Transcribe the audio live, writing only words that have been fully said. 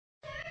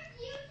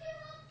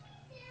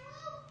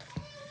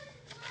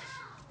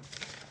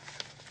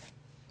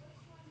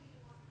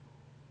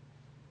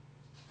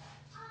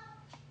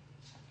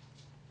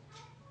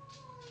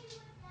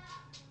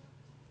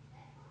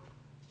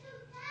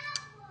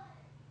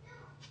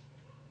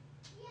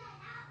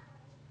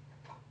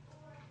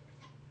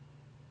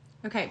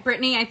Okay,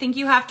 Brittany, I think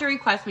you have to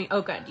request me.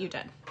 Oh, good. You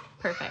did.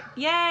 Perfect.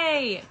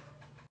 Yay.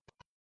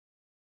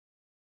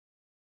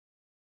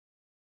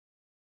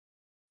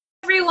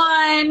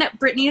 Everyone,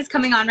 Brittany is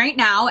coming on right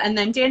now, and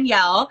then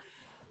Danielle.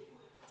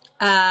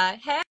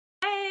 Hey,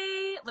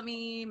 let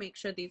me make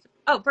sure these.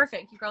 Oh,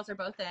 perfect. You girls are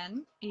both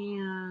in.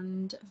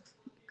 And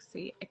let's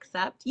see,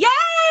 accept. Yay!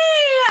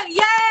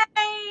 Yay!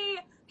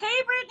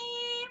 Hey,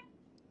 Brittany.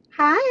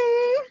 Hi.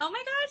 Oh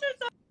my gosh, I'm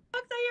so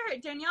excited you're here.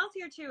 Danielle's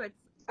here too. It's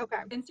okay.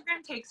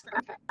 Instagram takes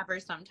forever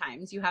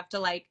sometimes. You have to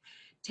like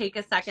take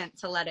a second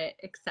to let it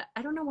accept.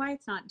 I don't know why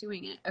it's not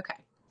doing it. Okay.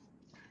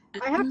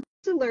 I have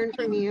to learn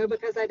from you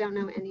because I don't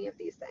know any of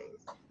these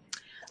things.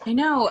 I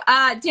know.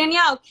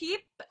 Danielle,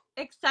 keep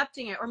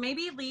accepting it, or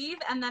maybe leave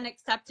and then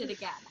accept it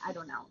again. I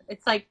don't know.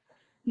 It's like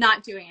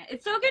not doing it.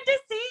 It's so good to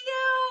see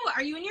you.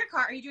 Are you in your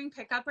car? Are you doing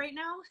pickup right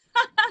now?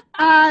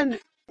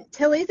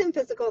 Tilly's in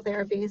physical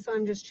therapy, so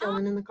I'm just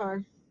chilling in the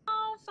car.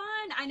 Oh, fun.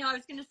 I know. I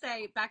was going to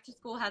say back to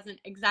school hasn't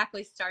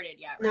exactly started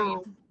yet, right?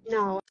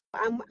 No.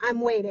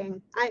 I'm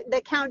waiting.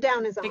 The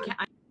countdown is on.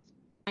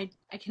 I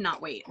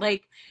cannot wait.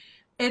 Like,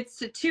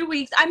 it's 2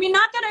 weeks. I mean,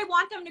 not that I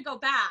want them to go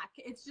back.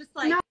 It's just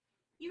like,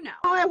 you know.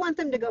 Oh, I want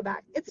them to go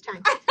back. It's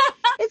time.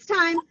 It's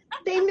time.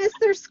 They miss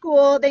their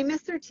school. They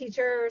miss their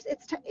teachers.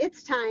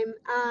 It's time.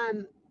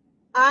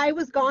 I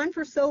was gone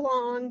for so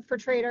long for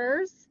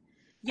Traitors.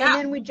 Yeah. And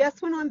then we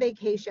just went on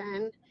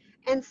vacation.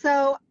 And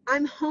so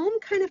I'm home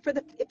kind of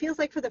it feels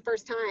like for the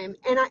first time.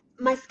 And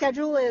my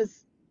schedule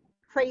is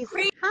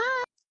crazy.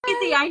 Hi.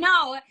 Crazy, I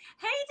know.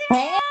 Hey,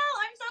 Danielle,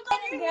 I'm so glad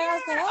you're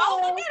here. Oh,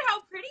 look at how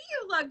pretty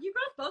you look. You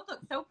girls both look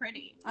so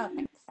pretty. Oh,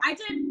 thanks.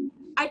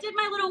 I did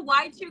my little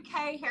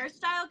Y2K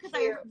hairstyle because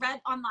I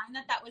read online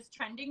that was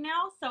trending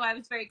now, so I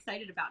was very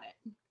excited about it.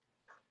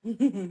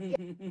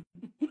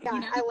 Yeah, you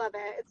know? I love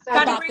it.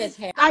 I bought this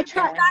hair. I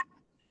tried.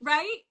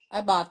 Right?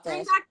 I bought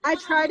this. I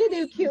try to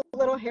do cute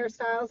little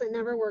hairstyles. It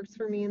never works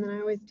for me, and then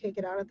I always take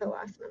it out at the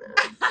last minute.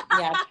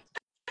 Yeah.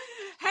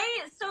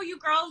 Hey, so you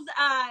girls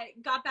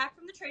got back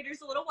from the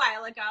Traitors a little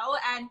while ago,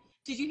 and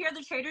did you hear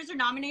the Traitors are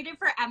nominated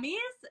for Emmys?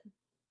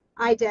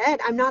 I did.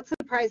 I'm not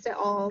surprised at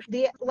all.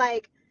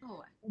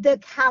 The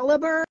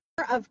caliber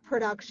of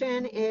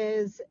production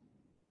is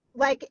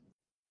like,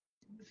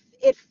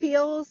 it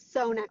feels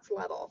so next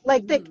level.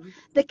 Like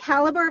the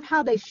caliber of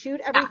how they shoot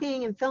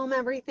everything and film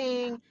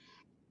everything,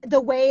 the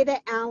way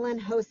that Alan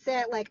hosts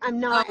it, like I'm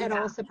not at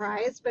all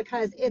surprised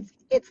because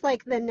it's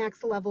like the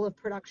next level of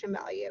production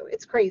value.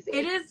 It's crazy.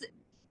 It is.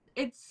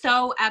 It's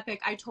so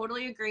epic. I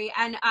totally agree.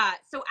 And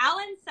so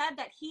Alan said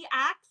that he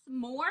acts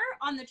more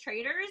on the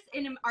Traitors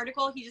in an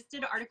article. He just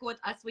did an article with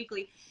Us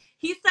Weekly.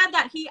 He said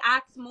that he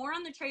acts more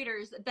on the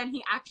Traitors than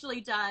he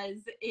actually does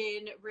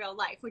in real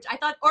life, which I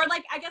thought, or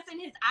like, I guess in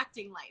his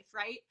acting life,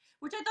 right?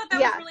 Which I thought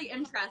that was really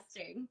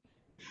interesting.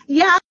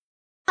 Yeah.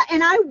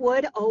 And I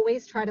would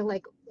always try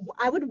to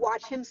I would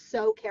watch him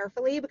so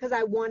carefully because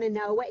I want to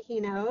know what he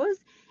knows.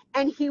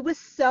 And he was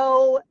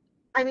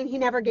he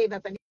never gave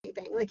up anything.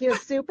 Like, he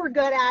was super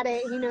good at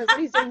it. He knows what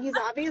he's doing. He's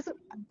obviously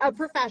a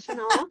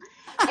professional.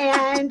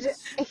 And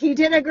he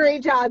did a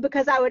great job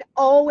because I would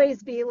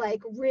always be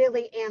like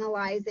really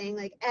analyzing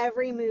like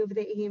every move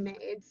that he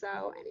made.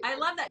 So anyway. I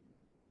love that.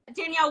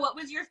 Danielle, what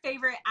was your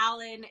favorite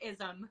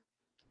Alan-ism?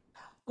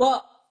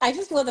 Well, I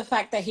just love the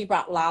fact that he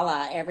brought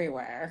Lala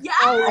everywhere.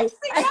 Yes!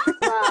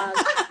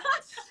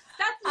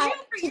 That's new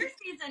for your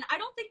season. I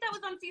don't think that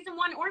was on season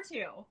 1 or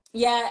 2.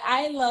 Yeah,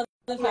 I love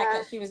the fact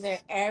that she was there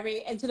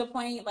and to the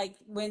point, like,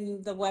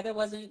 when the weather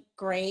wasn't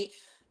great,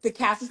 the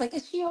cast was like,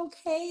 is she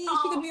okay? Is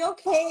she gonna be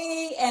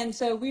okay? And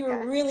so we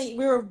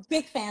were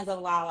big fans of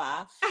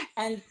Lala.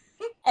 And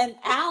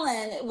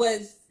Alan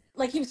was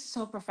like, he was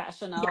so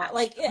professional.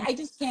 Like, I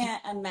just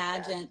can't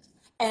imagine.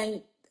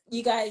 And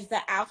you guys,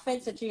 the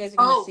outfits that you guys are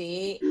gonna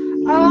see.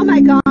 Oh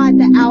my God,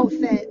 the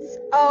outfits.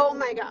 Oh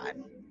my God.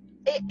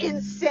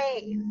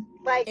 Insane.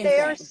 Like, they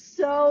are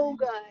so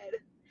good.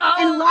 Oh,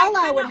 and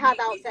Lala would have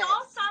outfits. We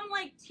saw some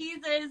like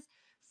teases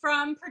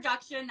from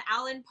production.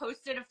 Alan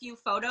posted a few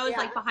photos,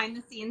 like behind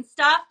the scenes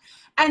stuff,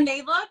 and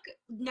they look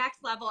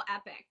next level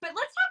epic. But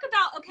let's talk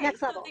about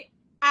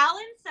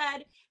Alan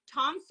said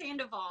Tom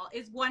Sandoval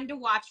is one to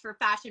watch for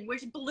fashion,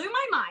 which blew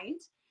my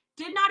mind.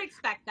 Did not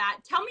expect that.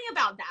 Tell me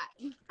about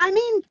that. I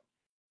mean,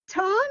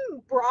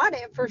 Tom brought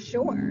it for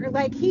sure.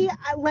 Like,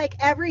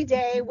 every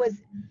day was.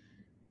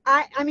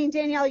 I mean,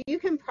 Danielle, you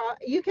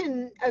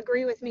can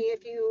agree with me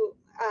if you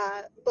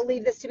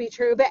believe this to be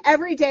true, but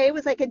every day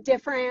was like a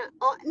different,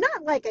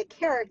 not like a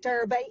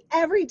character, but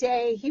every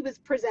day he was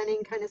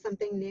presenting kind of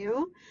something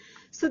new.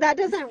 So that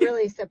doesn't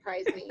really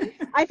surprise me.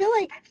 I feel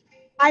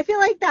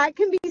like that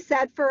can be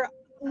said for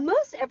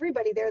most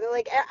everybody there. They're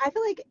like, I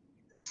feel like,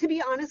 to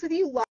be honest with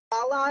you,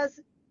 Lala's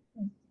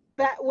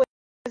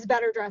was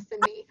better dressed than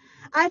me.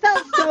 I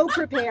felt so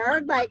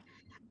prepared. Like,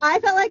 I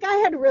felt like I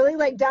had really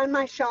like done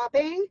my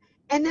shopping.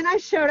 And then I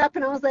showed up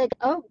and I was like,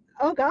 oh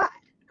God,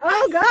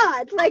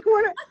 like,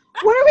 what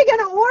are we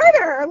gonna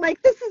order? Like,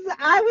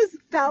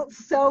 felt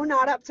so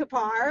not up to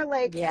par.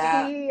 Like,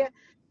 the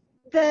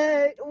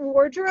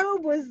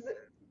wardrobe was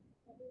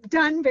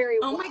done very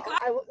Oh well. my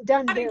God.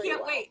 Done I very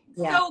can't well. wait.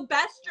 Yeah. So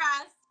best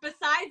dressed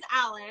besides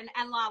Alan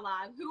and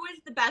Lala, who is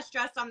the best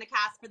dressed on the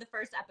cast for the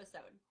first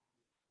episode?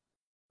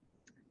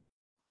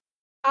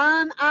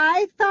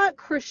 I thought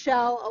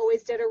Chriselle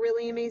always did a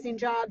really amazing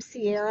job.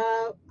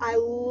 Sierra, I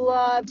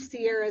loved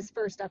Sierra's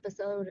first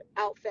episode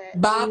outfit.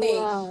 Bob H.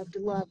 Loved.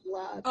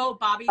 Oh,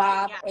 Bobby too.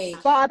 Bob Yeah. H.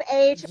 Bob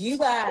H You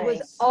was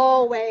guys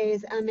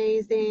always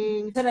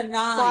amazing. to the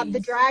Bob the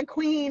nines. drag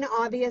queen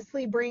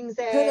obviously brings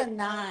To the it.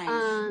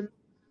 nines.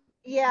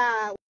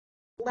 Yeah,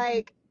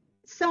 like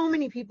so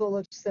many people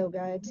looked so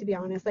good, to be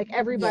honest. Like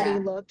everybody Yeah.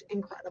 looked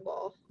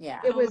incredible. Yeah.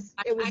 It Oh my was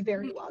gosh,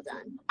 very well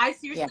done. I Yeah.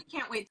 seriously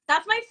can't wait.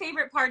 That's my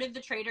favorite part of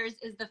the Traitors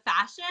is the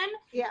fashion.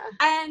 Yeah.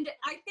 And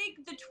I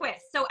think the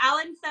twist. So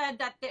Alan said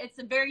that it's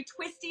a very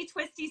twisty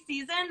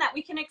season that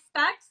we can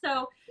expect.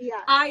 So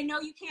Yeah. I know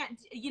you can't,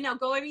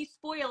 go any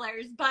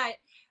spoilers, but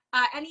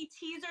any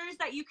teasers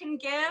that you can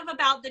give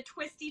about the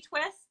twisty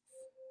twists?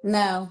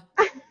 No.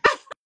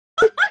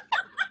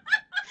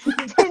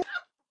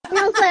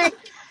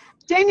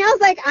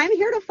 Danielle's like, I'm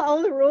here to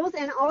follow the rules,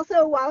 and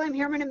also while I'm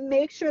here, I'm going to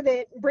make sure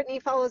that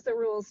Britney follows the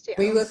rules too.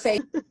 We will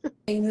say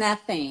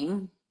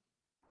nothing.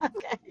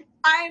 Okay.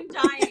 I'm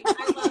dying.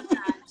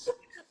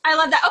 I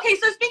love that. Okay,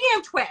 so speaking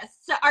of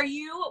twists, are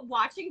you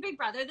watching Big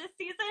Brother this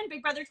season?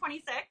 Big Brother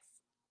 26?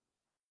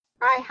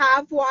 I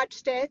have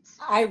watched it.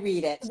 I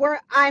read it.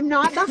 I'm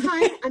not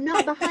behind. I'm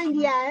not behind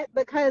yet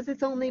because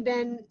it's only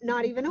been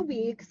not even a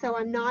week, so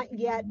I'm not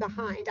yet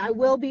behind. I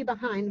will be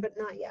behind, but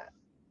not yet.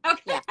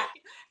 Okay. Yeah.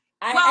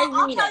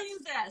 I'll tell you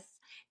this.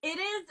 It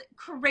is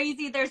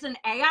crazy. There's an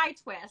AI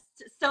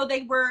twist. So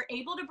they were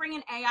able to bring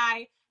an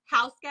AI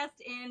house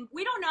guest in.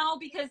 We don't know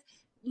because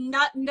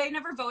they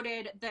never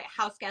voted the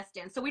house guest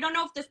in. So we don't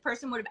know if this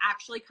person would have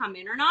actually come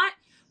in or not.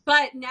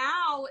 But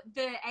now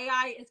the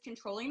AI is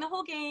controlling the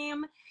whole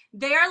game.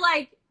 They're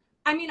like,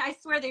 I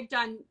swear they've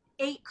done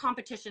 8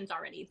 competitions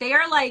already. They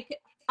are like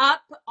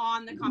up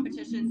on the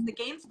competitions. The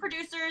games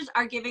producers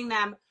are giving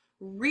them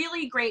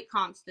really great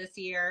comps this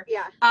year.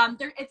 Yeah.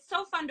 It's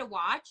so fun to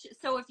watch.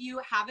 So if you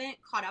haven't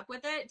caught up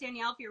with it,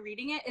 Danielle, if you're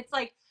reading it, it's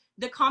like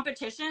the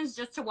competitions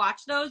just to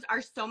watch those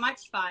are so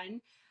much fun.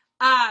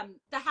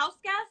 The house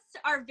guests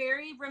are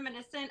very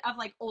reminiscent of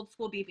like old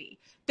school BB.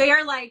 They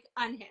are like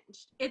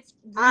unhinged. It's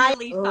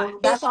really fun.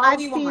 That's all I've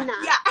we seen want.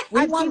 that. Yeah.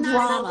 We I've want seen drama.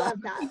 that, and I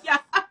love that. Yeah.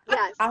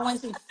 Yes. I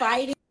want to see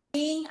fighting.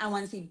 I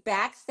want to see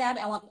backstab.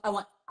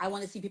 I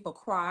want to see people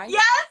cry.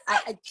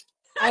 Yes.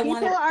 I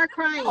want People it are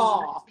crying.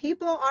 all.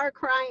 People are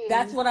crying.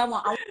 That's what I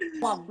want. I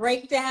want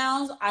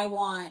breakdowns. I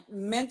want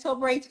mental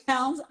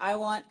breakdowns. I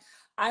want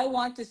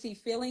to see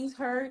feelings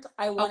hurt.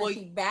 I want to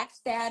see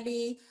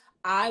backstabbing.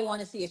 I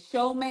want to see a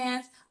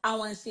showmance. I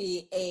want to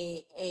see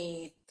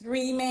a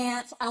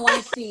three-mance. I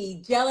want to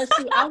see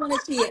jealousy. I want to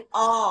see it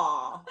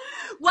all.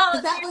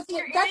 Well, That's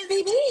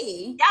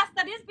BB. Yes,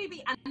 that is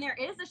BB. And there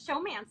is a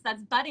showmance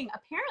that's budding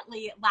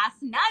apparently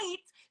last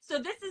night. So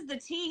this is the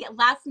tea.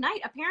 Last night,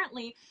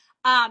 apparently,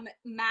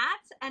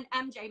 Matt and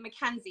MJ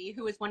Mackenzie,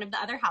 who is one of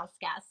the other house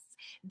guests,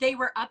 they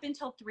were up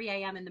until 3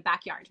 a.m. in the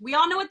backyard. We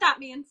all know what that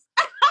means.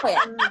 Oh,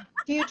 yeah.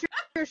 Future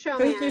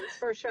showmance,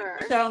 for sure.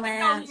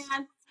 Showmance.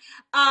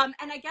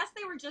 And I guess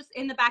they were just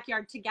in the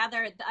backyard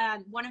together.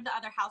 One of the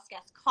other house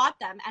guests caught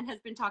them and has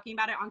been talking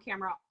about it on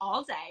camera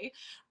all day.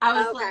 I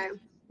was like,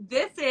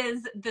 this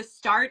is the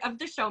start of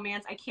the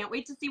showmance. I can't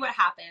wait to see what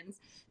happens.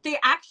 They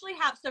actually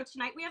have, so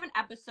tonight we have an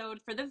episode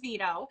for the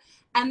veto,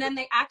 and then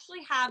they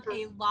actually have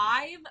a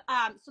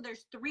live, so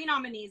there's 3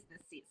 nominees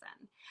this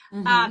season.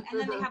 And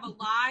then they have a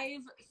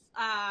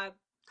live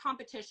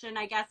competition,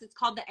 I guess it's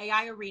called the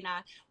AI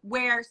Arena,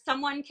 where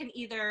someone can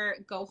either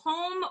go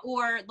home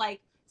or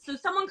like, so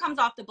someone comes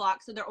off the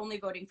block, so they're only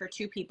voting for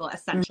 2 people,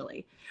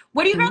 essentially.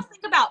 What do you girls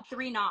think about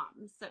 3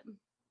 noms?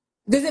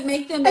 Does it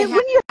make them, they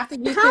have to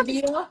use the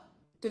veto?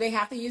 Do they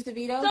have to use the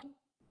veto?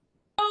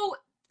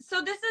 So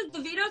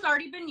the veto's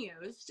already been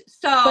used.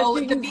 So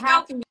but do you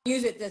have to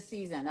use it this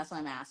season? That's what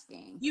I'm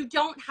asking. You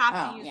don't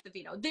have to use the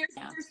veto. They're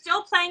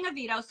still playing a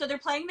veto. So they're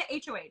playing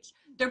the HOH.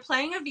 They're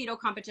playing a veto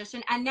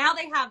competition, and now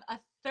they have a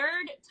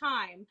 3rd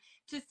time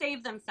to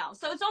save themselves.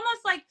 So it's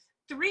almost like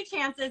 3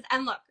 chances.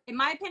 And look, in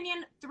my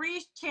opinion,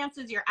 3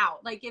 chances you're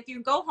out. Like if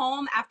you go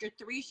home after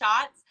 3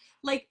 shots,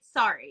 like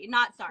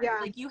not sorry. Yeah.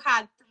 Like you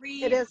had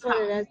 3. It is what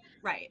it is.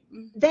 Right.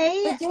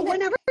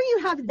 Whenever you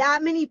have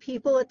that many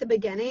people at the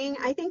beginning,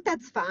 I think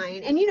that's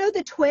fine. And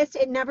the twist,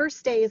 it never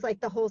stays like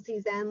the whole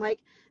season. Like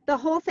the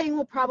whole thing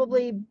will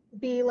probably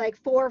be like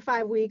 4 or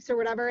 5 weeks or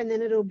whatever, and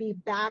then it'll be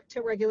back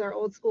to regular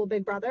old school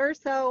Big Brother.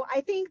 So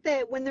I think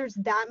that when there's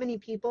that many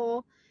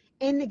people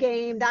in the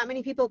game, that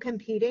many people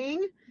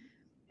competing,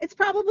 it's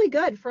probably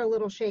good for a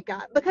little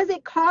shakeup because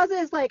it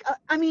causes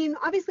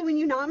obviously when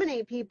you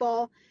nominate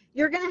people,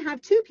 you're going to have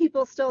 2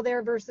 people still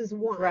there versus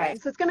 1. Right.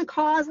 So it's going to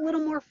cause a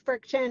little more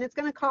friction. It's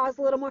going to cause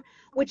a little more,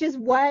 which is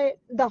what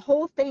the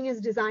whole thing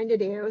is designed to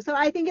do. So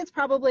I think it's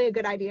probably a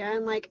good idea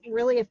and like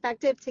really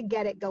effective to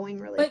get it going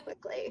really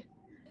quickly.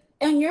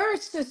 And your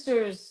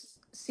sisters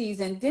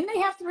season, didn't they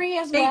have 3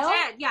 as They well?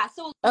 did, yeah.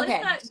 So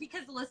Okay. Alyssa,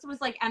 because Alyssa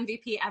was like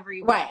MVP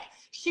every week, Right.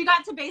 she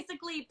got to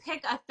basically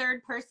pick a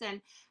third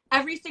person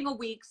every single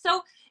week.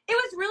 So it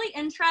was really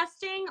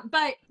interesting,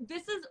 but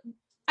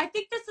I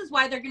think this is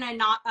why they're gonna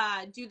not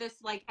do this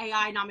like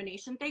AI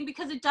nomination thing,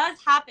 because it does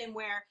happen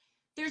where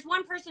there's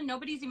one person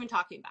nobody's even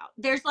talking about.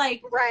 There's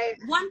like Right.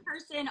 one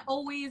person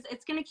always,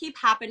 it's gonna keep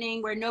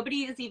happening where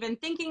nobody is even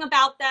thinking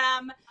about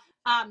them.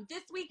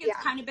 This week it's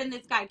Yeah. kind of been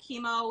this guy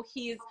Chemo.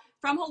 He's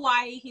from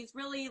Hawaii. He's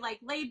really like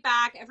laid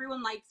back.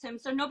 Everyone likes him.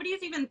 So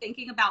nobody's even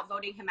thinking about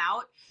voting him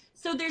out.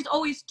 So there's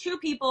always 2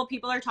 people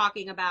are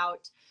talking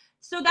about.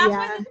 So that's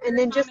why Yeah. the And third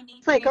then just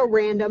nominee like thing, a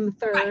random right.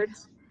 third.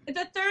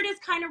 The third is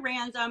kind of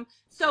random.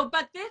 So,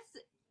 but this,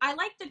 I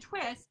like the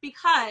twist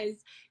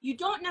because you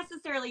don't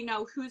necessarily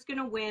know who's going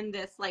to win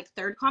this like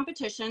third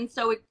competition.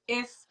 So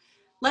if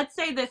let's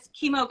say this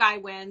Chemo guy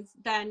wins,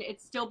 then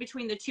it's still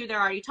between the 2 they're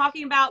already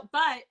talking about.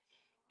 But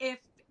if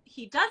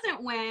he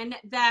doesn't win,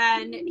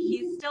 then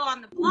he's still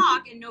on the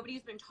block and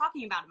nobody's been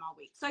talking about him all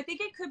week. So I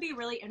think it could be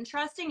really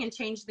interesting and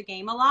change the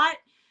game a lot.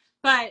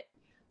 But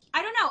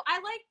I don't know. I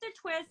like the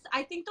twist.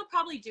 I think they'll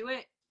probably do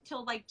it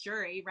till like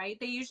jury, right?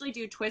 They usually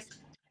do twists.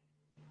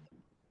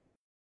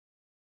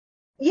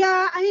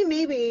 Yeah, I mean,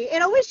 maybe.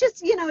 It always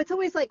just, it's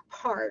always like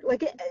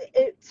like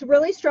it's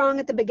really strong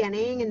at the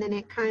beginning and then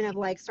it kind of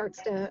like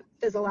starts to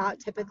fizzle out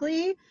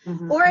typically.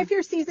 Mm-hmm. Or if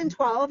you're season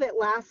 12, it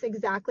lasts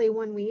exactly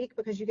 1 week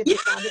because you get the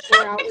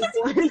saboteur out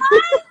week 1.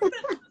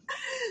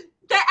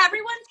 That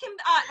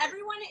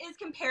everyone is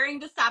comparing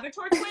the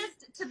saboteur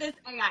twist to this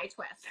AI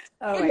twist.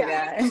 Oh It's my Yeah.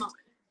 always the God. moment.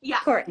 Yeah.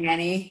 Poor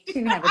Annie. She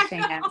didn't have a I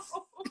chance.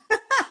 know.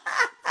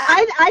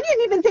 I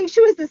didn't even think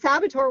she was the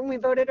saboteur when we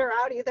voted her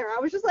out either. I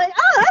was just like,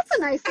 oh, that's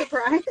a nice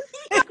surprise.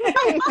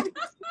 Great.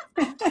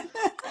 100%.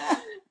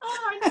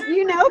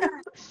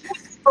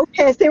 So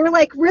pissed. They were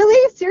like,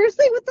 really?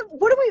 Seriously?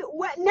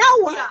 Now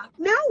what? Yeah.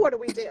 Now what do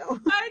we do?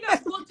 I know.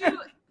 Well, do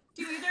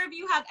either of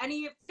you have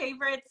any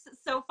favorites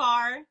so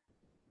far?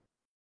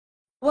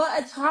 Well,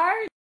 it's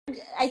hard.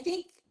 I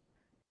think.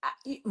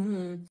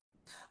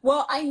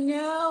 Well, I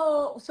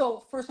know.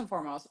 So first and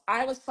foremost,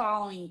 I was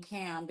following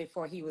Cam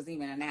before he was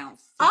even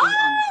announced to be on the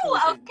Oh,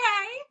 season.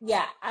 okay.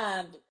 Yeah.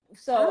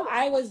 So Oh,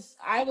 I was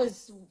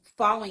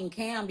following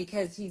Cam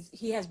because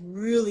he has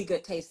really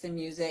good taste in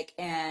music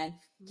and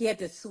he had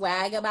this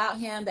swag about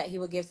him that he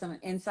would give some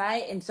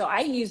insight. And so I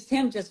used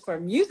him just for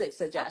music oh,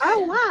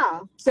 suggestions.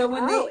 wow. So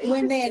Oh,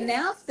 when they interesting.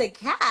 announced the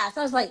cast,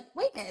 I was like,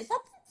 wait a minute, is that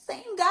the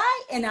same guy?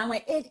 And I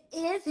went, it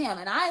is him.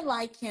 And I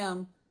like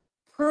him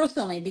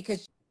personally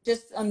because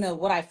just on the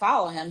what I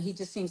follow him, he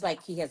just seems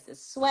like he has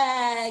this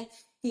swag.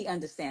 He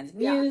understands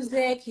Yeah.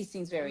 music. He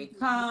seems very Mhm.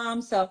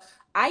 calm. So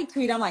I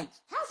tweet, I'm like,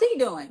 how's he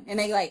doing? And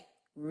they like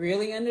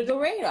really under the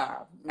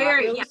radar, not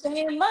Very, yeah. really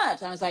saying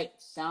much. I was like,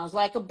 sounds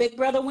like a big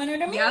brother winner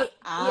to me. Yep.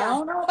 I Yeah.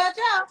 don't know about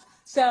y'all.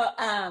 So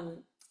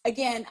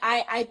again,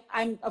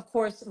 I'm of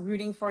course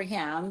rooting for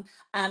him.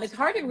 It's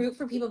hard to root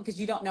for people because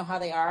you don't know how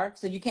they are.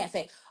 So you can't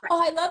say, Right.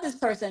 oh, I love this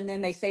person. And then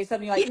they say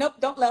something, you're Yeah. like, nope,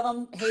 don't love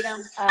them, hate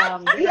them. Yeah,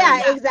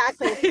 Yeah.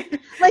 exactly.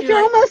 Like You're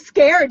you're like, almost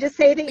scared to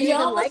say that you you're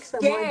even like almost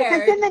someone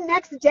because then scared. the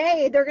next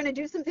day they're going to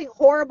do something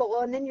horrible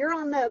and then you're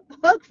on the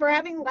hook for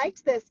having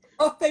liked this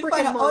Oh, they find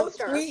freaking an old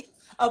monster. tweet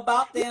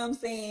about them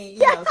saying,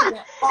 Yeah. something And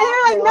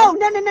they're like, no, awful.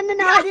 no, no, no, no,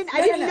 no. Yes. I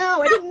No, no, didn't no.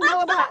 know. I didn't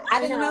know about I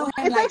I didn't know know. him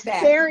It's like like that.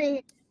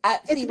 scary.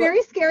 It's See what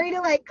very scary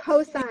to like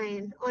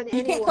co-sign on you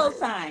can't anyone.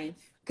 co-sign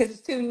because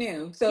it's too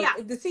new. So Yeah.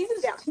 the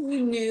season's Yeah. too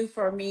new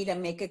for me to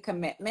make a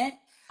commitment.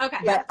 Okay.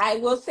 Yeah. But I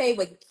will say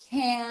with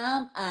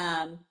Cam,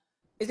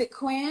 is it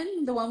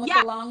Quinn, the one with the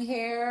Yeah. long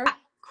hair, with the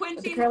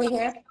Quincy's curly coming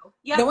hair, too. the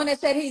Yep. one that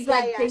said he's Yeah,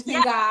 like yeah. Jason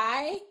Yeah.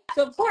 Guy.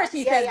 So of course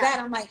he Yeah, says yeah. that.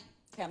 I'm like,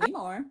 tell me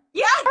more.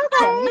 Yes.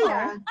 Tell me Okay, more.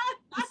 yeah.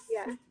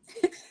 Yeah.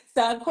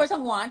 So of course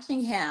I'm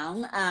watching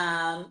him.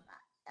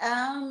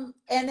 And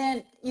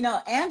then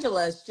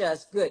Angela's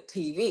just good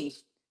TV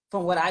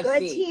from what I Good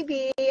see.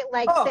 TV.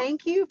 Like, Oh,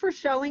 thank you for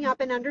showing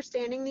up and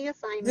understanding the the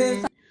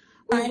assignment.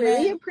 We really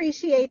assignment.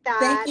 appreciate Thank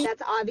that. you.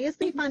 That's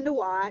obviously fun to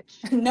watch.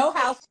 No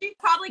house. She's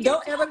probably gonna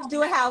Don't do ever a whole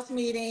do a night. house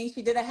meeting.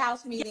 She did a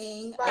house Yeah.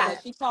 meeting. Yeah. Love it.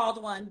 She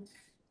called one.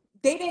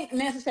 They didn't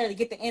necessarily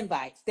get the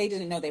invites. They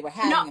didn't know they were No,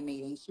 having a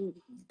meeting.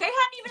 they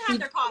hadn't even had She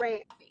their coffee.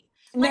 Great.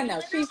 Like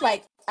no. She's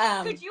literally,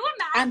 like, could you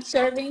I'm imagine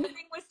serving.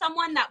 living with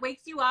someone that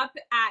wakes you up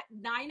at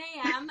 9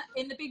 a.m.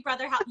 in the Big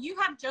Brother house? You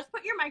have just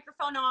put your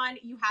microphone on.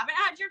 You haven't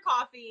had your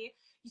coffee.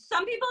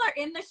 Some people are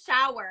in the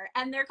shower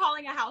and they're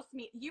calling a house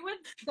meet. She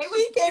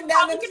She's came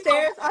down probably them gonna go.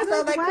 stairs. I Like,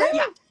 saw that what? crazy.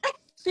 Yeah.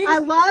 She I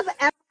was love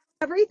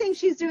everything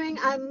she's doing.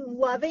 I'm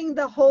loving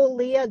the whole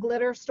Leah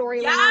Glitter Yeah.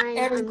 storyline. I'm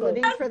everything.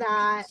 living for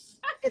that.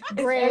 It's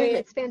It's great. everything.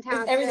 It's It's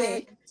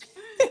everything.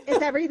 fantastic.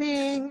 It's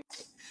everything.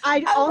 I I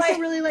was also like,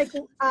 really like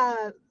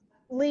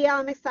Leah.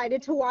 I'm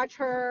excited to watch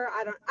her.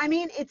 I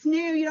mean, it's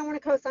new. You don't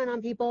want to co-sign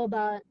on people,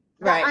 but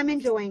right. I'm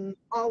enjoying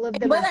all of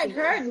the And what I messiness.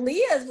 heard,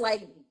 Leah's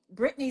like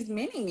Britney's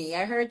mini me.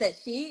 I heard that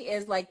she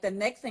is like the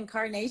next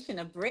incarnation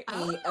of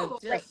Britney, of Oh.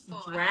 Right. just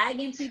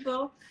dragging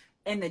people.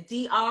 and the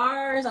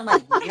DRs. I'm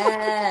like,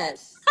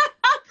 yes.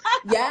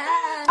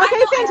 Yes. Okay, I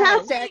know.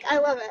 fantastic. I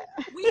love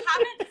it. We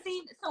haven't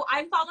seen, so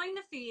I'm following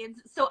the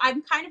feeds, so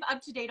I'm kind of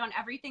up to date on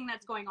everything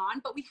that's going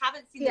on, but we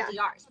haven't seen the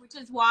DRs, which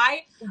is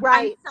why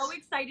I'm so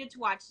excited to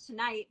watch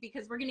tonight,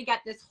 because we're going to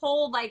get this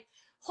whole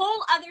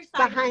other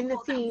side behind the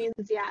scenes,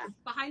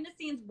 behind the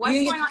scenes, You what's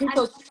going get to on.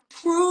 those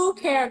true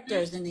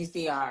characters in these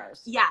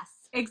DRs. Yes,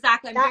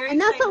 exactly. I'm very and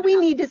that's excited what we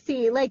need to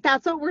see. Like,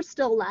 that's what we're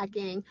still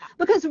lacking,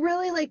 because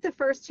really, like, the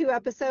first 2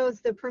 episodes,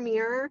 the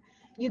premiere,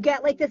 you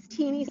get like this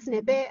teeny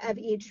snippet of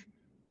each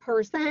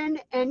person,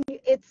 and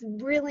it's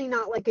really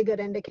not like a good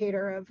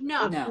indicator of who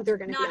they're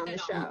going to be on the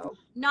show.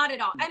 Not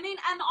at all. I mean,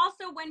 and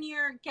also when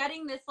you're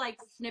getting this like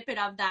snippet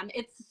of them,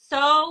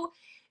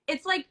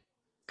 it's like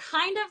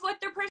kind of what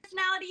their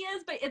personality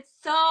is, but it's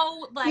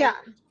so like,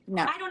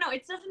 I don't know,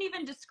 it doesn't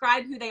even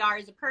describe who they are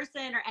as a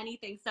person or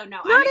anything. So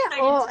no, not at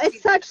all.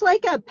 It's such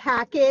like a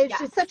package.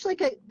 It's such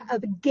like a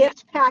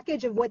gift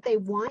package of what they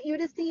want you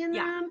to see in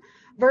them,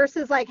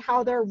 versus like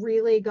how they're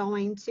really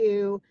going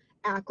to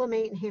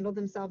acclimate and handle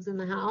themselves in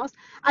the house.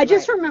 I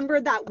just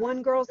remembered that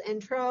one girl's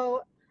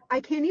intro.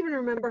 I can't even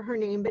remember her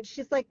name, but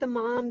she's like the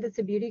mom that's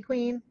a beauty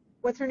queen.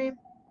 What's her name?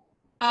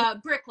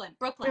 Brooklyn.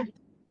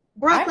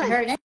 I haven't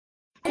heard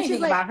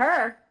anything about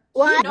her.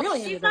 Well,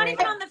 she's not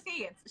even on the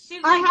feeds.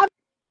 I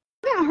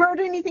haven't heard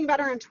anything about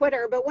her on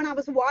Twitter, but when I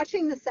was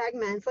watching the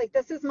segments, like,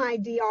 this is my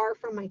DR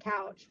from my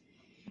couch.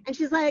 And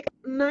she's like,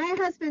 my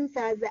husband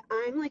says that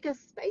I'm like a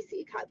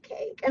spicy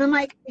cupcake. And I'm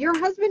like, your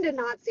husband did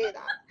not say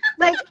that.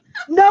 Like,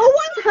 no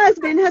one's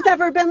husband has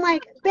ever been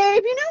like,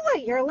 babe, you know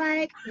what you're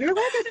like? You're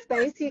like a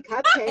spicy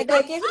cupcake.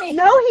 Like,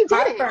 no, he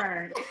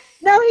didn't.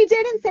 No, he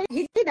didn't say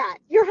that.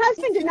 Your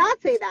husband did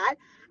not say that.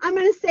 I'm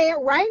going to say it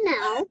right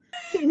now.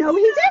 No,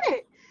 he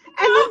didn't.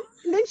 And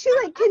then she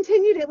like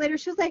continued it later.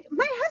 She was like,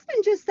 my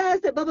husband just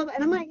says that blah, blah, blah.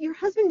 And I'm like, your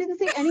husband didn't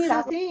say any of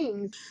those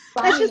things.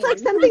 That's just like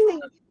something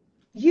that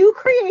you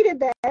created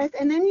this,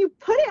 and then you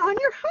put it on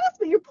your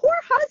husband. Your poor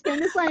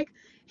husband is like,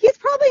 he's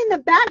probably in the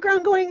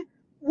background going,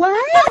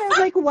 what?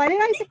 Like, what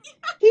did I say?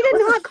 He did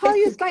not call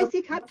you a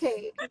spicy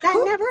cupcake.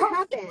 That never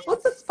happened.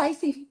 What's a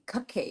spicy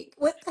cupcake?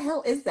 What the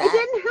hell is that? It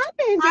didn't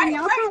happen,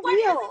 Danielle. It's not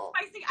real.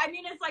 Spicy? I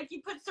mean, it's like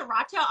you put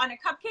sriracha on a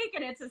cupcake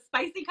and it's a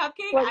spicy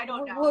cupcake. I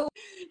don't know.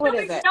 What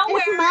is it?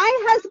 If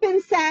my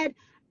husband said,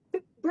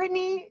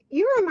 Brittany,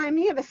 you remind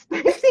me of a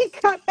spicy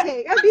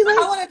cupcake, I'd be like,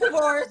 I want a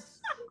divorce.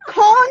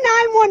 Call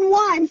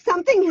 911.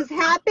 Something has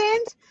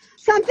happened.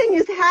 Something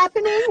is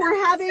happening.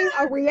 We're having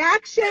a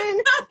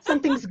reaction.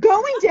 Something's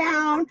going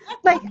down.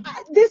 Like,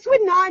 this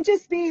would not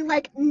just be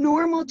like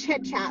normal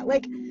chit chat.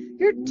 Like,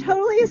 you're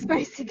totally a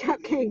spicy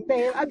cupcake,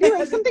 babe. I'd be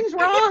like, something's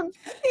wrong.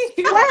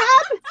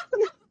 What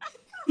happened?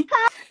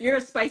 You're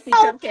a spicy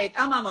cupcake.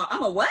 I'm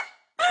a what?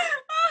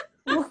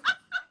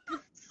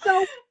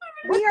 So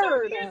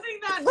weird.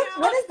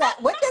 What is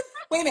that? Wait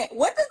a minute.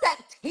 What does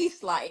that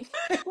taste like?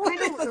 What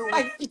is a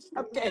spicy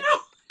cupcake?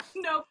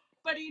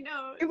 Nobody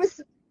knows.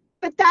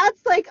 But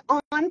that's like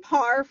on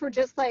par for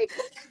just like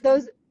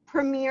those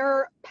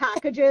premiere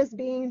packages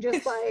being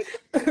just like,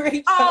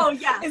 Rachel, oh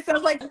yeah, it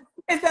sounds like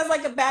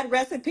a bad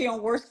recipe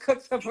on Worst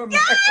Cooks of America.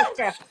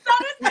 Yes!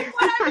 That is like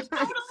what I was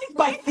totally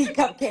spicy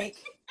cupcake.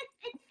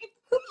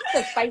 Who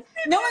puts a spice?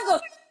 No one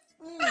goes,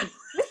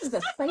 this is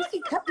a spicy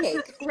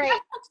cupcake.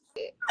 Right.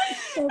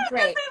 So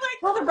great.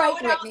 Well, the right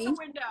Britney. The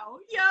window.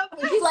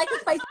 Yep. Would you like a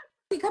spicy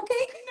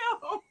cupcake?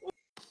 No.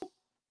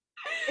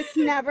 It's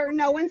never,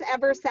 no one's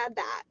ever said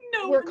that.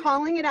 No. We're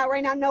calling it out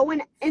right now. No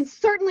one, and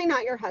certainly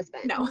not your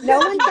husband. No. No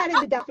one said it,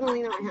 but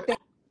definitely not him.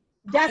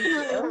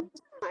 Definitely not him.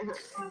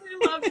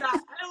 I love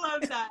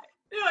that.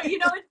 You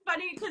know, it's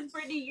funny because,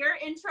 Brittany, your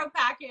intro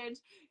package,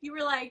 you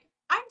were like,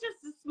 I'm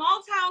just a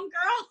small town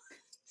girl.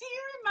 Do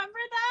you remember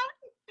that?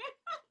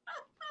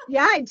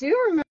 Yeah, I do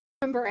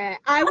remember it.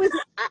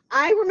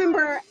 I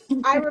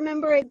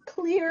remember it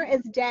clear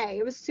as day.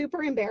 It was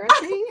super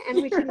embarrassing,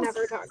 and we should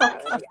never talk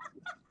about it again.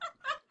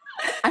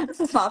 I'm just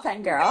a small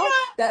time girl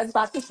that's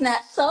about to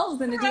snatch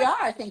souls in the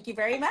DR. Thank you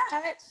very much.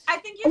 I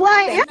think you. Well,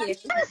 I am a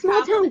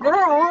small town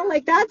girl.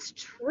 Like, that's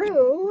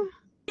true.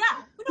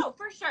 Yeah, no,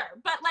 for sure.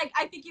 But like,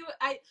 I think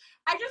I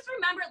just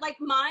remember like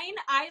mine.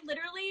 I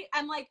literally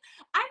am like,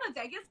 I'm a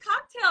Vegas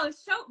cocktail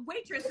show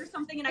waitress or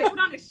something, and I put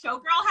on a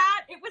showgirl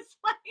hat. It was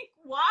like,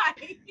 why?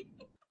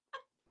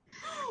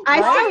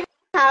 I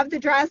still have the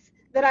dress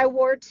that I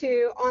wore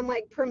on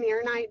like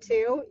premiere night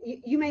too.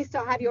 You may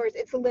still have yours.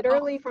 It's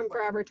literally from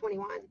Forever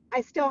 21.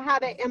 I still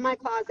have it in my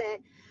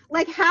closet.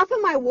 Like, half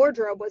of my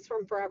wardrobe was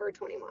from Forever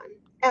 21,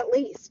 at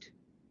least.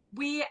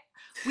 We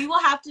will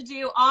have to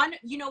do on,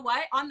 you know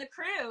what, on the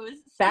cruise.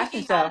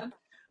 Fashion show.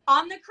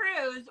 On the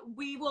cruise,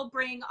 we will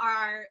bring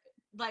our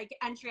like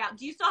entry out.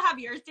 Do you still have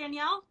yours,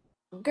 Danielle?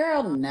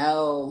 Girl,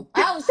 no.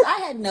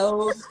 I had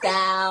no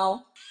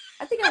style.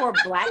 I think I wore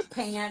black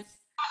pants,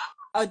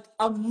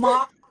 a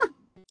mock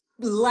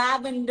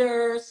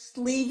lavender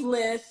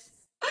sleeveless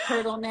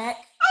turtleneck.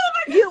 Oh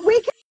my God.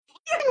 We can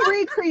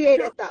recreate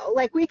it though.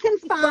 Like, we can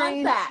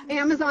find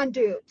Amazon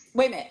dupes.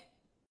 Wait a minute.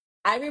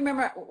 I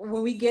remember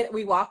when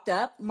we walked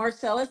up,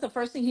 Marcellus, the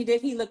first thing he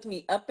did, he looked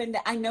me up and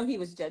down. I know he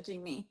was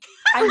judging me.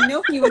 I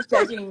know he was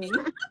judging me.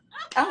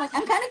 I'm like,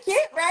 I'm kind of cute,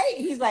 right?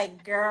 He's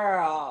like,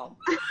 girl,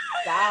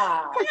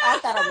 stop. I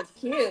thought I was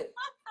cute.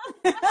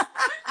 That's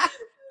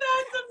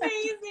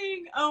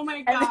amazing. Oh my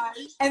and, gosh.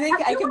 and then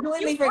I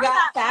completely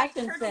forgot that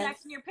fashion turtleneck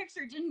sense. in your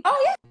picture, didn't you?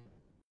 Oh yeah.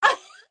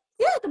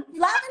 Yeah, the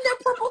lavender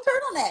purple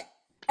turtleneck.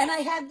 And I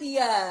had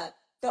the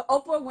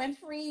Oprah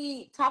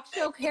Winfrey talk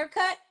show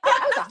haircut.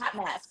 I was a hot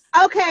mess.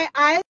 Okay,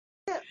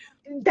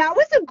 that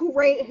was a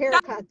great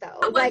haircut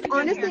though. Like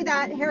honestly,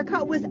 that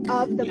haircut was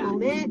of the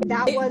moment.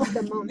 That was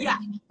the moment. Yeah.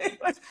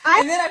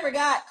 And then I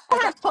forgot. I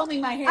kept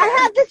combing my hair. I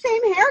had the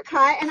same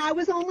haircut, and I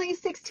was only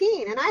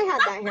 16, and I had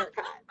that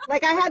haircut.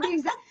 Like I had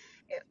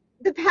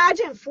the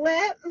pageant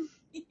flip.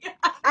 Yeah.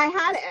 I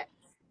had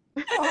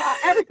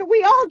it.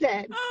 We all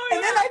did. Oh,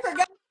 and then I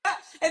forgot.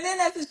 And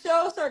then as the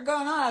show started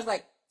going on, I was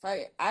like, fuck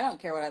it, I don't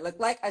care what I look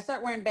like. I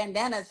started wearing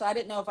bandanas, so I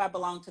didn't know if I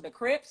belonged to the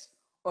Crips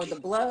or the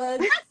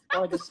Bloods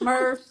or the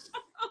Smurfs.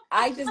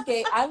 I just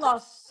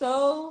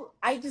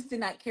did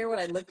not care what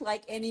I looked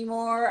like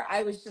anymore.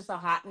 I was just a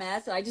hot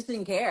mess. I just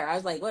didn't care. I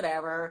was like,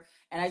 whatever.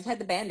 And I just had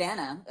the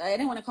bandana. I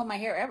didn't want to comb my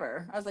hair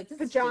ever. I was like, this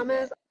Pajamas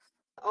is stupid.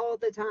 all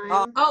the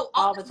time.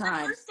 All the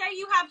time. The first day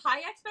you have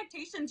high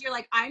expectations. You're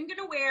like, I'm going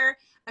to wear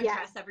a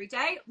dress every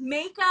day.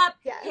 Makeup,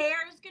 hair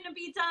is going to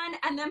be done.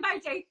 And then by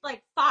day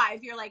like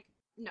 5, you're like,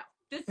 no,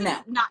 this is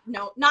not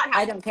happening.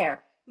 I don't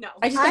care. No.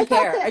 I just didn't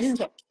care. I didn't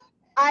care.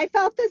 I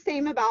felt the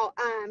same about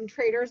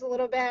Traitors a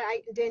little bit.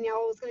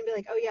 Danielle was going to be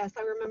like, oh, yes,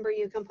 I remember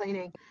you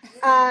complaining.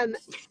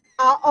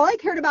 All I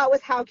cared about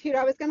was how cute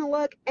I was going to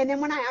look. And then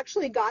when I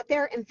actually got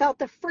there and felt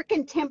the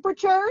freaking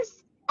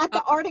temperatures at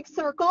the Arctic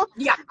Circle,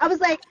 I was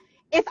like,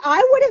 if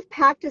I would have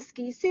packed a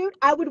ski suit,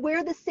 I would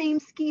wear the same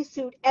ski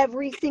suit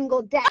every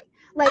single day.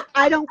 Like,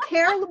 I don't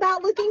care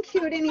about looking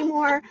cute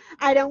anymore.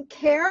 I don't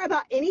care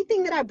about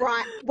anything that I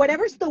brought.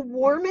 Whatever's the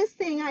warmest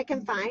thing I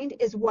can find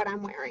is what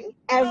I'm wearing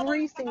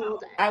every single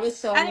day. I was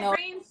so annoyed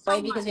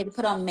because we had to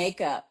put on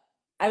makeup.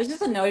 I was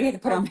just annoyed we had to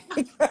put on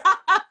makeup.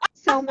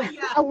 So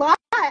a lot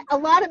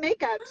of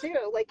makeup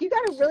too. Like, you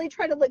got to really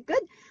try to look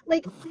good.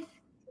 Like,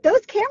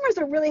 those cameras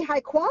are really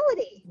high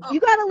quality. You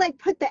got to like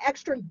put the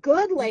extra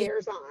good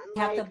layers on.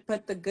 You have to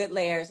put the good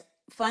layers.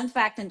 Fun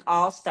fact in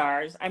All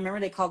Stars, I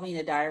remember they called me in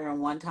the diary room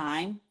one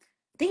time.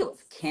 I think it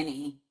was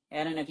Kenny.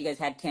 I don't know if you guys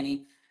had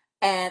Kenny.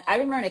 And I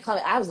remember they called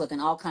it, I was looking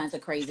all kinds of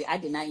crazy. I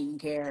did not even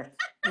care.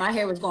 My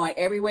hair was going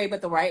every way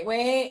but the right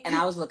way, and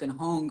I was looking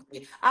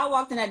hungry. I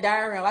walked in that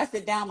diary room. I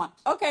sit down, I'm like,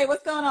 okay,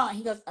 what's going on?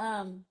 He goes,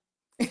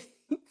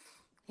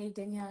 hey,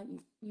 Danielle,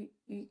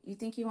 you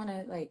think you want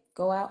to like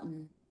go out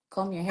and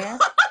comb your hair?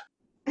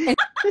 And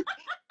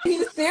he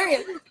was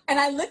serious. And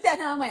I looked at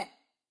him, I went,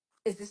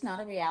 is this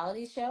not a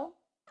reality show?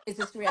 Is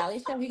this a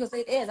reality show? He goes,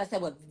 it is. I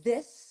said, well,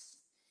 this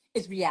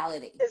is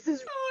reality. This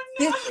is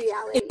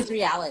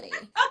reality.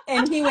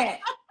 And he went,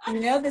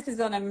 this is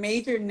on a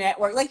major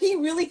network. Like, he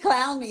really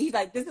clowned me. He's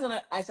like, this is on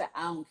a, I said,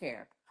 I don't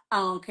care.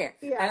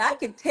 Yeah. And I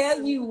could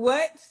tell you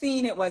what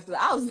scene it was.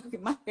 I was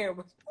looking, my hair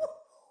was,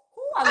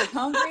 I was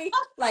hungry.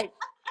 Like,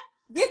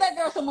 give that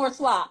girl some more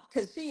slop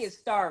because she is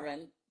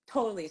starving,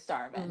 totally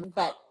starving.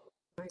 But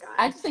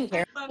I just didn't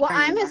care. Well,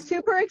 I'm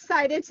super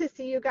excited to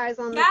see you guys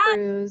on the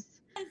cruise.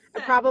 I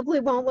probably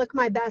won't look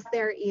my best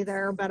there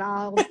either, but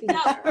I'll be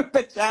there.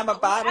 Pajama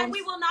bottoms. And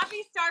we will not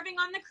be starving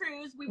on the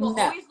cruise. We will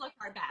always look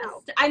our best.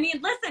 No. I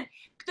mean, listen,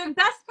 the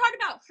best part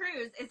about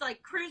cruise is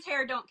like cruise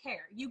hair don't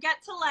care. You get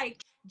to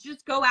like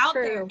just go out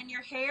there and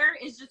your hair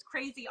is just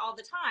crazy all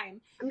the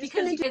time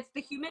because it's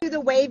the humidity. Do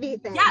the wavy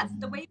thing. Yes,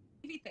 the wavy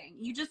thing.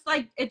 You just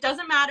like, it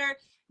doesn't matter.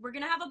 We're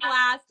going to have a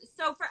blast.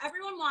 So for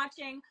everyone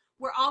watching,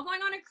 we're all going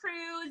on a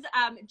cruise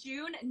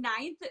June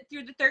 9th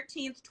through the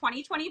 13th,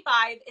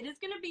 2025. It is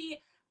going to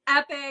be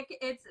epic.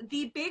 It's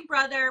the Big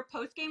Brother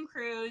post-game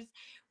cruise.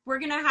 We're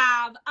going to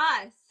have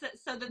us.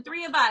 So the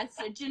 3 of us,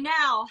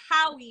 Janelle,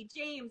 Howie,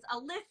 James,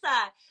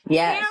 Alyssa,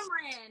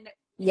 Cameron.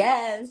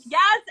 Yes.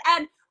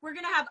 And we're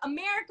going to have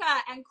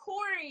America and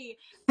Corey.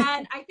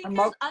 And I think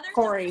there's other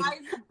surprise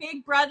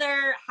Big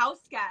Brother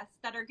house guests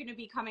that are going to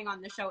be coming on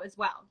the show as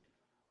well.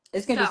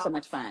 It's going to be so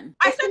much fun.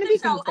 I said the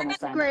show. I meant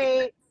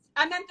great.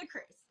 I meant the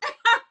cruise.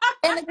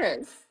 And the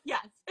cruise.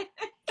 Yes.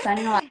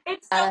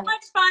 It's so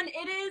much fun.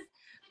 It is.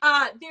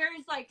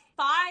 There's like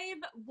 5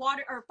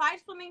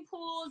 swimming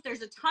pools.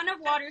 There's a ton of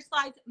water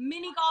slides,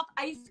 mini golf,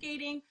 ice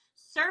skating,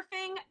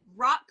 surfing,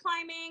 rock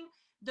climbing.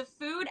 The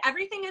food,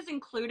 everything is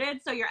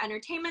included. So your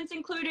entertainment's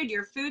included,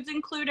 your food's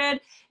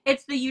included.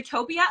 It's the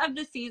Utopia of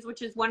the Seas,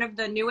 which is one of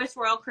the newest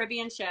Royal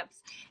Caribbean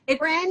ships. It's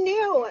brand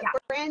new.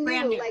 Brand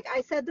new. Like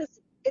I said,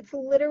 it's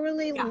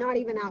literally not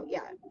even out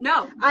yet.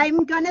 No.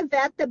 I'm going to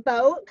vet the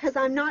boat because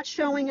I'm not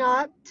showing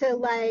up to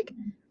like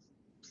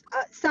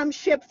some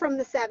ship from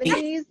the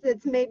 70s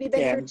that's maybe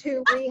been through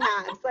 2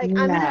 rehabs. Like,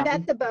 I'm going to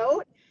vet the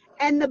boat.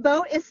 And the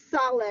boat is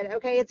solid,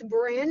 okay? It's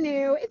brand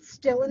new. It's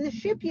still in the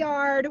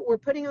shipyard. We're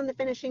putting on the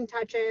finishing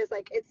touches.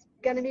 Like, it's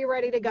going to be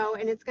ready to go,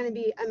 and it's going to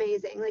be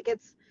amazing. Like,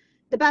 it's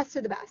the best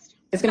of the best.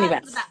 It's going to be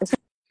best. It's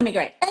going to be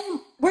great. And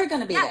We're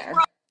going to be Yeah, there.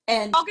 we're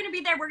And all going to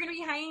be there. We're going to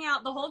be hanging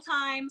out the whole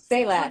time.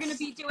 say less. We're going to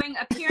be doing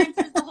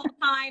appearances the whole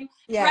time.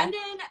 Yeah.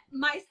 Brendan,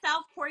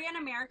 myself, Corey, and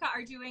America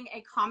are doing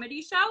a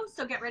comedy show,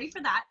 so get ready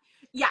for that.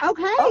 Yeah.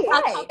 Okay.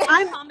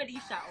 A comedy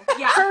show.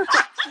 Yeah.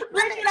 Perfect.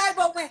 Brittany and I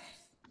both went,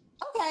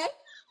 okay.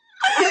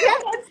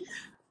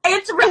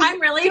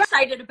 I'm really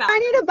excited about it. I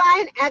need to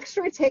buy an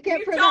extra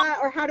ticket for that,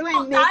 or how do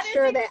I make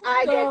sure that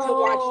I get to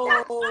watch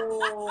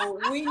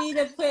that? We need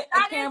to put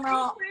a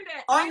camera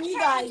on you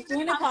guys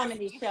doing a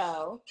comedy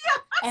show,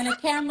 and a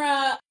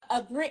camera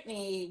of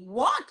Britney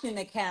watching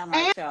the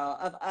camera show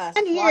of us.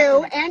 And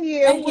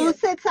you will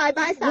sit side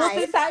by side. We'll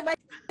sit side by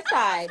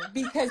side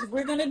because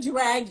we're gonna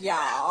drag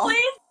y'all.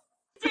 Please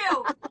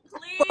do.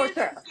 Please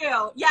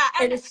do. Yeah.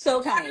 And it is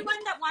so funny.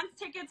 Everyone that wants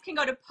tickets can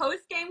go to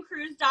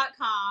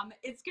postgamecruise.com.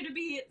 It's going to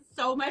be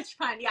so much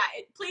fun. Yeah.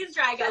 Please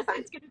drag us.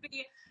 It's going to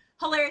be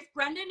hilarious.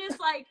 Brendan is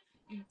like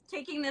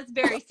taking this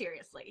very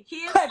seriously. He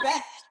is like,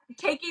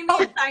 taking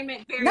the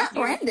assignment very not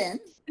seriously. Brendan.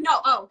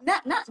 No.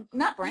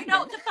 Not Brendan. You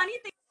know, the funny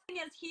thing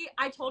is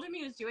I told him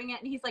he was doing it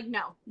and he's like,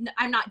 no,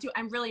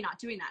 I'm really not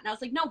doing that. And I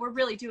was like, no, we're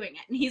really doing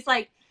it. And he's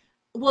like,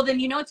 well, then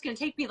it's going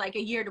to take me like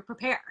a year to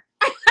prepare.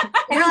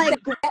 And you're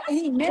like,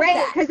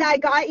 great, because I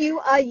got you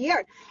a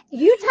year.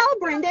 You tell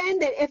Brendan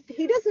that if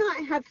he does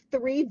not have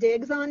 3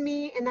 digs on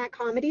me in that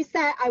comedy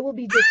set, I will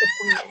be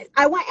disappointed.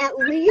 I want at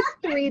least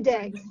 3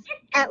 digs.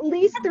 At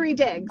least 3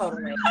 digs.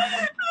 Totally.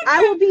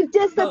 I will be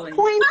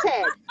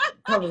disappointed.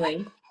 Totally.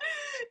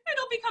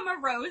 It'll become a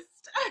roast.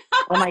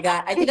 Oh my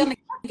God. I think I'm going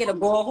to get a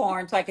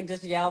bullhorn so I can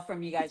just yell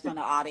from you guys from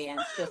the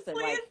audience. Just to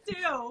Please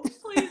do.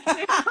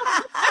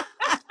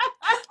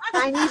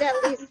 I need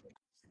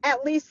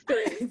at least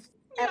 3.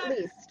 Yeah. At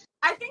least.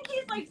 I think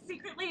he's like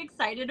secretly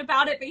excited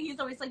about it, but he's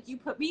always like, you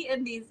put me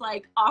in these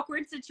like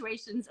awkward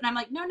situations. And I'm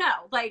like, no,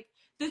 like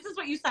this is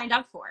what you signed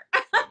up for.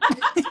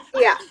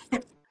 Yeah.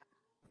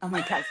 Oh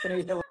my God, it's going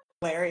to be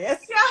hilarious.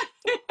 Yeah.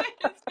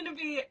 It's going to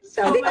be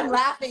so I think I'm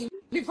laughing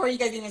before you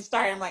guys even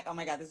start. I'm like, oh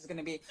my God, this is going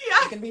to be,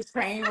 it's going to be a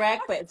train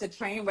wreck, but it's a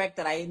train wreck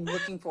that I'm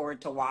looking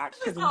forward to watch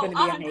because it's going to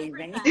be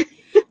amazing.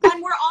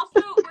 And we're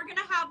going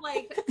to have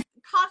like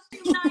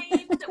costume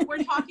nights.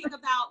 We're talking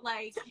about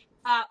like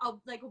a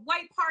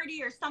white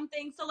party or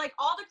something. So like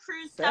all the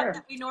cruise stuff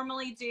that we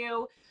normally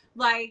do,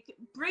 like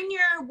bring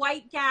your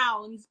white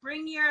gowns,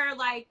 bring your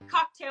like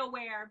cocktail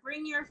wear,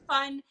 bring your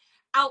fun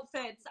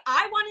outfits.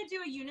 I want to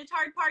do a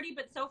unitard party,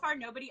 but so far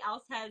nobody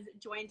else has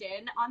joined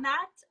in on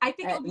that. I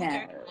think it'll be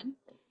very fun.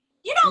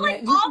 You know,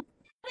 like all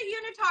the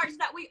unitards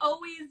that we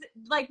always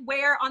like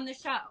wear on the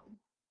show.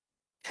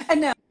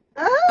 No.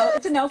 Oh,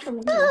 it's a no for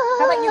me.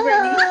 How about you,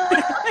 Brittany?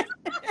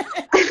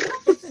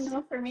 It's a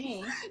no for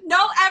me.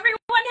 No, everyone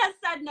has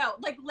said no.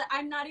 Like,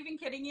 I'm not even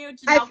kidding you.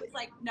 Janelle was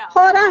like, no.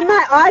 Hold on,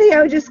 my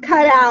audio just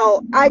cut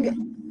out.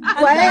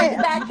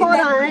 Hold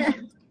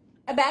on.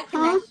 A bad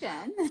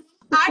connection.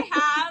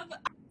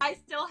 I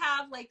still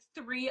have like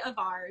 3 of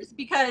ours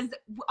because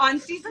on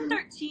season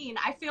 13,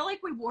 I feel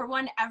like we wore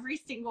one every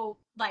single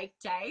like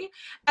day.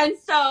 And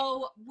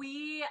so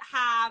we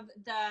have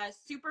the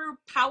super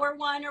power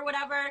one or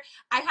whatever.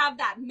 I have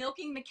that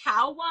milking the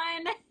cow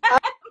one.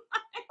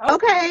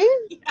 Okay.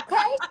 Yeah.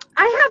 Okay.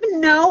 I have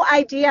no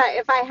idea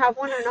if I have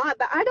one or not,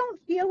 but I don't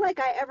feel like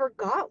I ever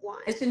got one.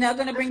 Is Chanel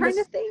going to bring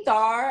the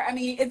star? I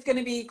mean, it's going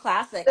to be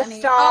classic. The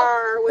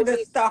star would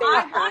be star.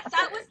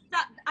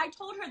 I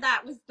told her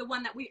that was the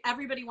one that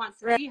everybody wants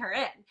to see her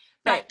in.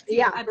 But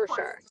yeah, for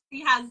sure.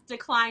 She has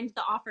declined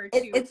the offer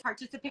to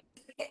participate.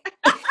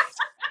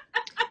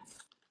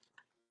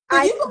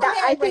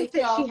 I think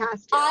that she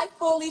has to. I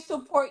fully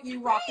support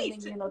you rocking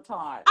the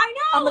unitard. I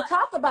know. I'm going to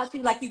talk about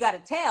you like you got a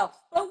tail,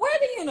 but wear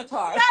the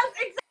unitard. Yes,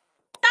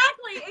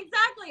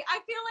 exactly. I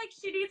feel like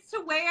she needs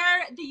to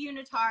wear the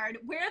unitard,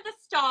 wear the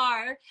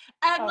star,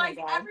 and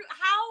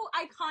how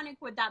iconic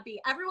would that be?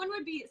 Everyone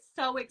would be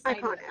so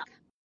excited. Iconic.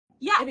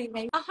 Yeah,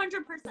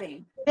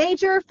 100%.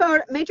 Major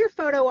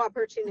photo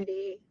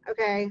opportunity.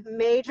 Okay,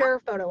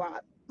 major photo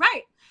op.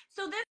 Right.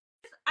 So this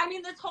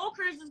whole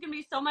cruise is going to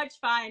be so much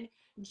fun.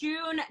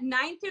 June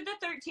 9th through the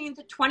 13th,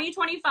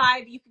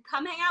 2025. You can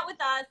come hang out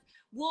with us.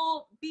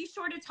 We'll be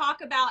sure to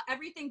talk about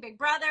everything Big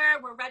Brother.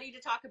 We're ready to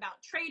talk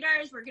about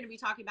Traitors. We're going to be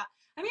talking about,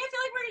 I feel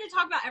like we're going to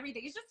talk about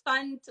everything. It's just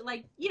fun to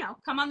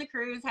come on the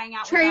cruise, hang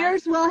out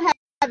Traitors with us. Will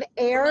have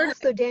aired,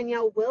 so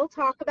Danielle will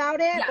talk about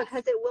it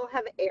because it will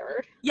have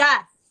aired.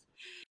 Yes.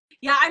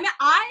 Yeah,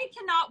 I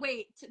cannot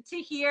wait to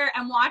hear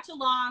and watch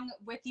along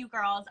with you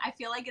girls. I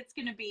feel like it's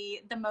going to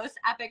be the most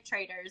epic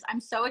Traitors. I'm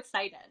so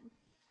excited.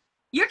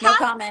 Your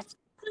cast is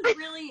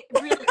really,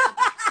 really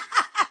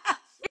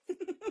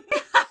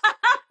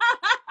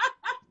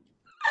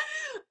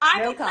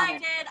I'm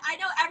excited. I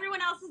know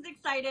everyone else is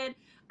excited.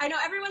 I know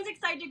everyone's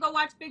excited to go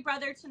watch Big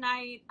Brother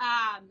tonight.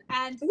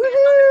 And see us on the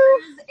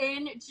cruise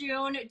in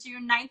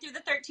June 9th through the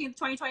 13th,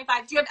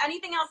 2025. Do you have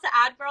anything else to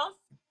add, girls?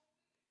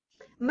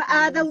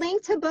 The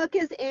link to book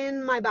is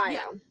in my bio.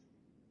 Yeah.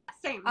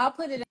 Same. I'll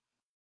put it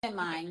in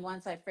mine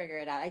once I figure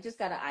it out. I just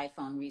got an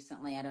iPhone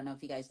recently. I don't know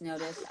if you guys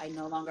noticed. I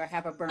no longer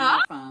have a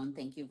burner phone.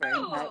 Thank you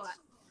very much.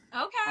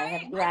 Okay. I have I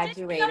didn't notice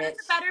graduated. a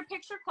better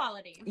picture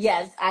quality.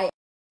 Yes, I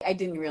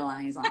didn't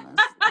realize on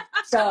this.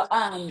 So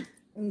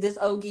this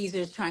old geezer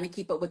is trying to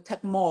keep up with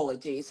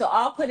technology. So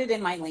I'll put it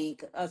in my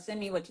link. Send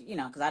me what you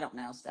know, because I don't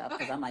know stuff.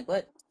 Because Okay. I'm like,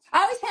 what? I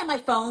always hand my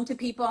phone to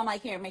people. I'm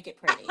like, here, make it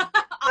pretty.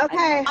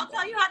 Okay. I'll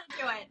tell you how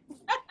to do it.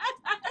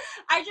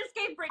 I just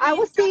gave I Brittany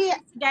will see.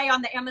 instructions today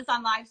on the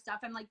Amazon Live stuff.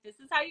 I'm like, this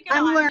is how you get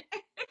I'm on.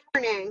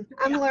 learning.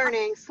 I'm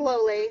learning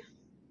slowly.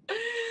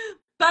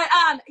 But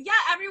yeah,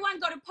 everyone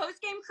go to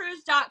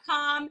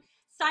postgamecruise.com.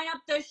 Sign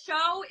up. The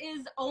show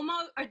is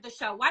almost, or the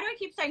show. Why do I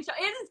keep saying show?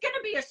 It is going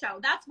to be a show.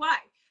 That's why.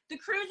 The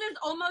cruise is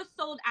almost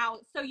sold out.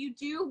 So you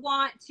do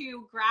want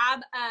to grab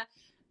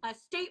a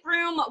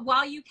stateroom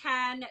while you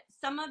can.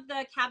 Some of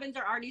the cabins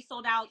are already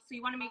sold out. So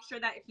you want to make sure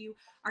that if you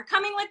are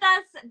coming with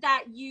us,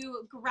 that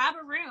you grab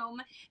a room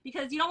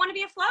because you don't want to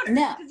be a floater.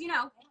 No. Because, you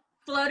know,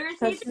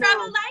 floaters need to No. grab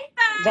a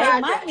life They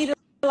vest. might need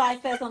a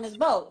life vest on this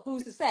boat.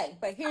 Who's to say?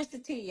 But here's the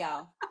tea,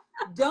 y'all.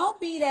 Don't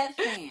be that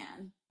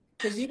fan.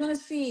 Because you're going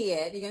to see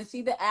it. You're going to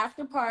see the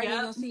after party. Yep.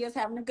 You're going to see us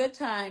having a good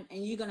time.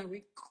 And you're going to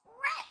regret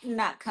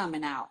not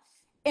coming out.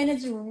 And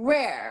it's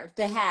rare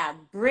to have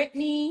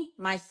Britney,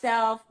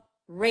 myself,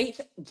 Rach,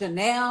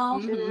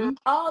 Janelle, Mm-hmm.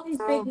 all these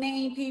big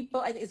name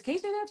people. Is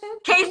Kaser there too?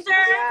 Kaser,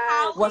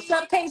 Yes. What's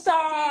up, Kaser?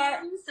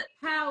 James,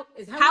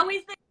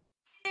 Howie's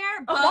there,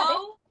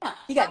 Oh, Bo. goddamn.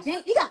 You got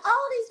James. You got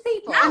all these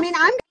people. I mean,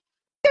 I'm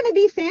gonna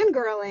be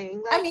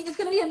fangirling. Like, I mean, it's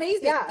going to be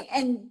amazing. yeah.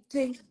 And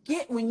to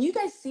get, when you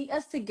guys see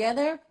us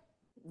together,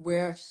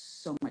 we're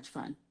so much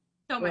fun.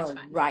 So We're much a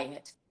fun.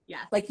 riot. Yeah.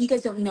 Like, you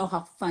guys don't know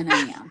how fun I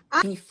am.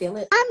 Can you feel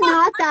it? I'm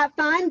not that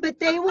fun, but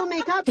they will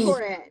make up Can you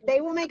for it.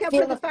 They will make up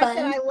feel for the the fact that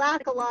fun? I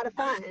lack a lot of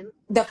fun.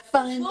 The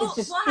fun is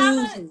just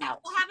oozing out.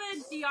 We'll have a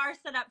DR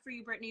set up for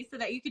you, Brittany, so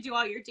that you could do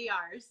all your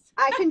DRs.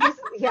 I can just,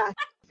 yeah.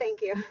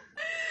 Thank you.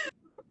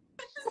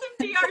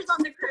 Some DRs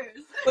on the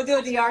cruise. We'll do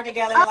a DR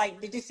together.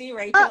 Like, did you see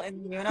Rachel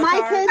in the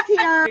My unitard? kid's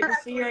here. Did you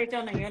see Rachel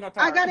in the unitard?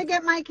 I gotta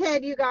get my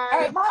kid, you guys. All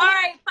right, bye. All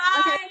right, bye.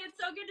 Okay. It's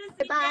so good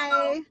to see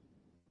Bye. you.